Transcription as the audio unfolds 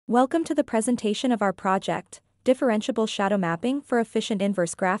Welcome to the presentation of our project, Differentiable Shadow Mapping for Efficient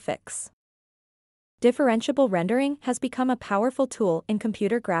Inverse Graphics. Differentiable rendering has become a powerful tool in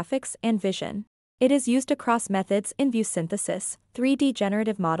computer graphics and vision. It is used across methods in view synthesis, 3D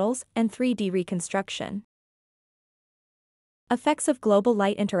generative models, and 3D reconstruction. Effects of global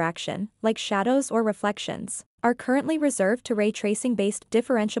light interaction, like shadows or reflections, are currently reserved to ray tracing-based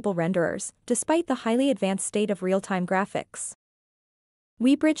differentiable renderers, despite the highly advanced state of real-time graphics.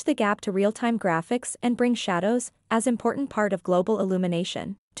 We bridge the gap to real-time graphics and bring shadows, as important part of global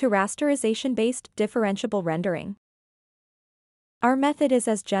illumination, to rasterization-based differentiable rendering. Our method is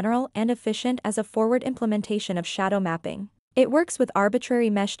as general and efficient as a forward implementation of shadow mapping. It works with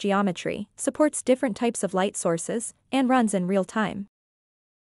arbitrary mesh geometry, supports different types of light sources, and runs in real time.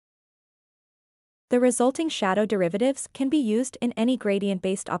 The resulting shadow derivatives can be used in any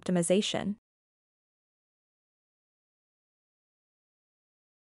gradient-based optimization.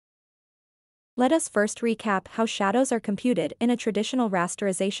 Let us first recap how shadows are computed in a traditional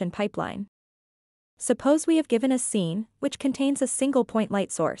rasterization pipeline. Suppose we have given a scene, which contains a single point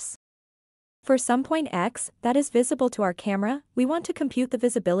light source. For some point X that is visible to our camera, we want to compute the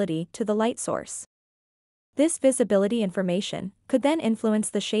visibility to the light source. This visibility information could then influence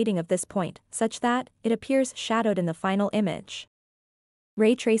the shading of this point, such that it appears shadowed in the final image.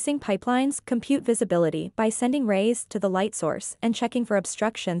 Ray tracing pipelines compute visibility by sending rays to the light source and checking for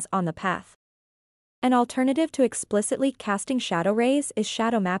obstructions on the path. An alternative to explicitly casting shadow rays is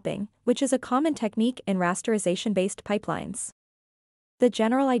shadow mapping, which is a common technique in rasterization-based pipelines. The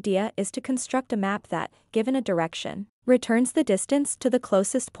general idea is to construct a map that, given a direction, returns the distance to the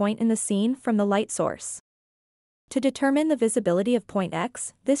closest point in the scene from the light source. To determine the visibility of point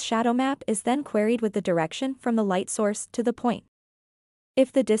X, this shadow map is then queried with the direction from the light source to the point.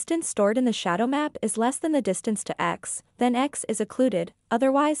 If the distance stored in the shadow map is less than the distance to X, then X is occluded,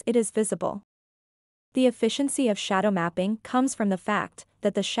 otherwise it is visible. The efficiency of shadow mapping comes from the fact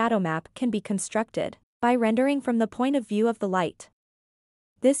that the shadow map can be constructed by rendering from the point of view of the light.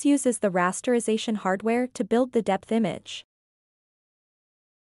 This uses the rasterization hardware to build the depth image.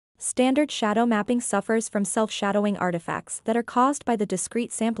 Standard shadow mapping suffers from self-shadowing artifacts that are caused by the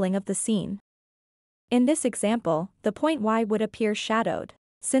discrete sampling of the scene. In this example, the point Y would appear shadowed,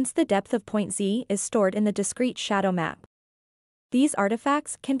 since the depth of point Z is stored in the discrete shadow map. These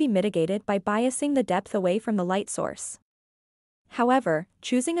artifacts can be mitigated by biasing the depth away from the light source. However,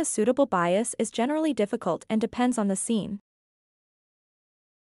 choosing a suitable bias is generally difficult and depends on the scene.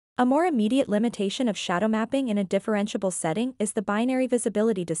 A more immediate limitation of shadow mapping in a differentiable setting is the binary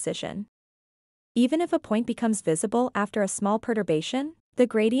visibility decision. Even if a point becomes visible after a small perturbation, the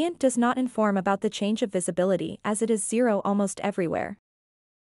gradient does not inform about the change of visibility as it is zero almost everywhere.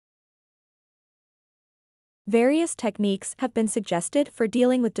 Various techniques have been suggested for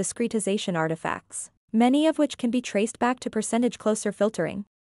dealing with discretization artifacts, many of which can be traced back to percentage closer filtering.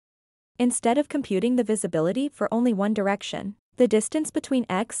 Instead of computing the visibility for only one direction, the distance between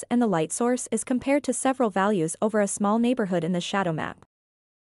X and the light source is compared to several values over a small neighborhood in the shadow map.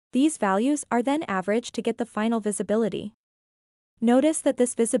 These values are then averaged to get the final visibility. Notice that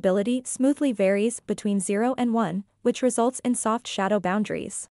this visibility smoothly varies between 0 and 1, which results in soft shadow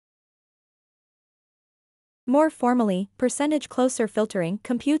boundaries. More formally, percentage closer filtering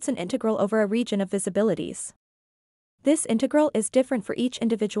computes an integral over a region of visibilities. This integral is different for each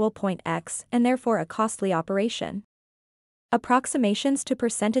individual point X and therefore a costly operation. Approximations to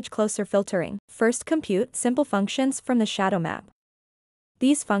percentage closer filtering first compute simple functions from the shadow map.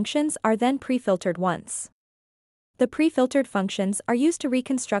 These functions are then pre-filtered once. The pre-filtered functions are used to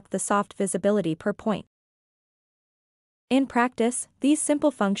reconstruct the soft visibility per point. In practice, these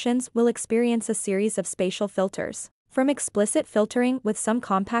simple functions will experience a series of spatial filters, from explicit filtering with some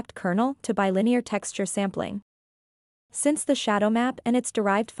compact kernel to bilinear texture sampling. Since the shadow map and its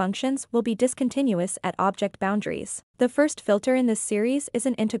derived functions will be discontinuous at object boundaries, the first filter in this series is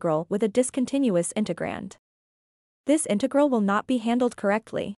an integral with a discontinuous integrand. This integral will not be handled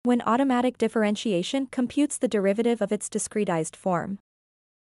correctly when automatic differentiation computes the derivative of its discretized form.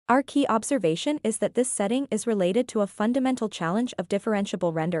 Our key observation is that this setting is related to a fundamental challenge of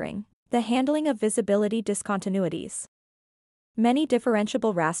differentiable rendering, the handling of visibility discontinuities. Many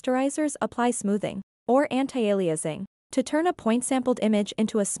differentiable rasterizers apply smoothing, or anti-aliasing, to turn a point-sampled image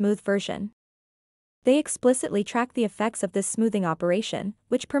into a smooth version. They explicitly track the effects of this smoothing operation,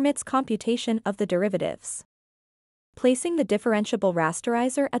 which permits computation of the derivatives. Placing the differentiable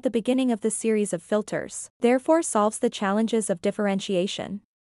rasterizer at the beginning of the series of filters, therefore solves the challenges of differentiation.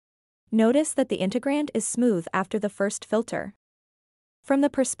 Notice that the integrand is smooth after the first filter. From the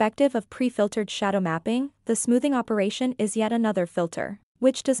perspective of pre-filtered shadow mapping, the smoothing operation is yet another filter.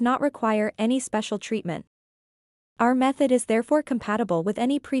 which does not require any special treatment. Our method is therefore compatible with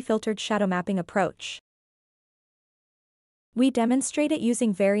any pre-filtered shadow mapping approach. We demonstrate it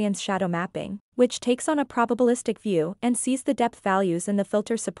using variance shadow mapping, which takes on a probabilistic view and sees the depth values in the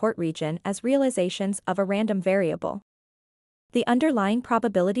filter support region as realizations of a random variable. The underlying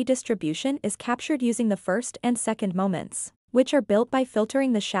probability distribution is captured using the first and second moments, which are built by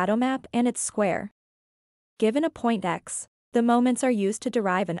filtering the shadow map and its square. Given a point x, the moments are used to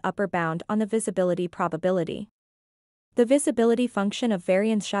derive an upper bound on the visibility probability. The visibility function of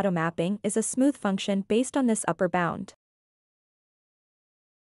variance shadow mapping is a smooth function based on this upper bound.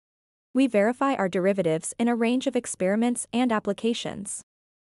 We verify our derivatives in a range of experiments and applications.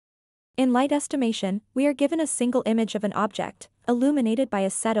 In light estimation, we are given a single image of an object, illuminated by a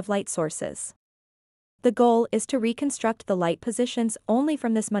set of light sources. The goal is to reconstruct the light positions only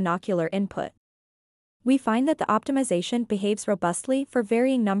from this monocular input. We find that the optimization behaves robustly for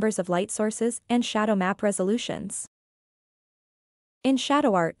varying numbers of light sources and shadow map resolutions. In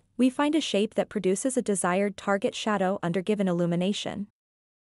shadow art, we find a shape that produces a desired target shadow under given illumination.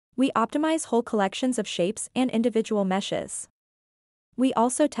 We optimize whole collections of shapes and individual meshes. We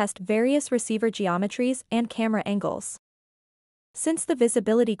also test various receiver geometries and camera angles. Since the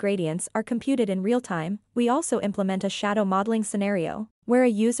visibility gradients are computed in real time, we also implement a shadow modeling scenario, where a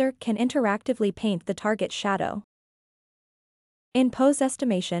user can interactively paint the target shadow. In pose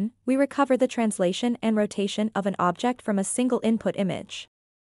estimation, we recover the translation and rotation of an object from a single input image.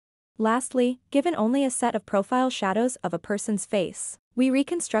 Lastly, given only a set of profile shadows of a person's face, we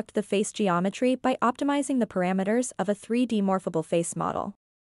reconstruct the face geometry by optimizing the parameters of a 3D morphable face model.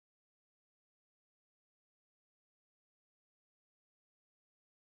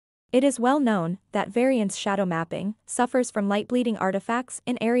 It is well known that variance shadow mapping suffers from light bleeding artifacts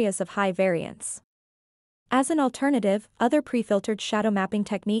in areas of high variance. As an alternative, other pre-filtered shadow mapping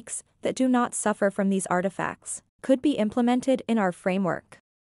techniques that do not suffer from these artifacts could be implemented in our framework.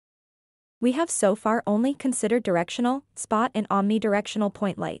 We have so far only considered directional, spot and omnidirectional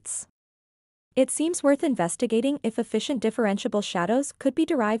point lights. It seems worth investigating if efficient differentiable shadows could be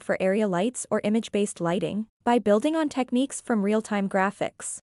derived for area lights or image-based lighting, by building on techniques from real-time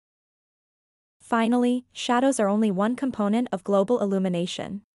graphics. Finally, shadows are only one component of global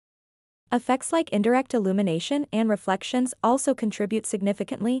illumination. Effects like indirect illumination and reflections also contribute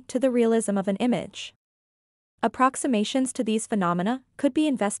significantly to the realism of an image. Approximations to these phenomena could be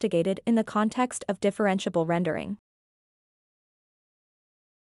investigated in the context of differentiable rendering.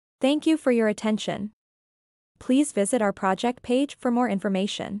 Thank you for your attention. Please visit our project page for more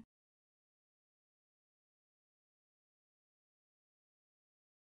information.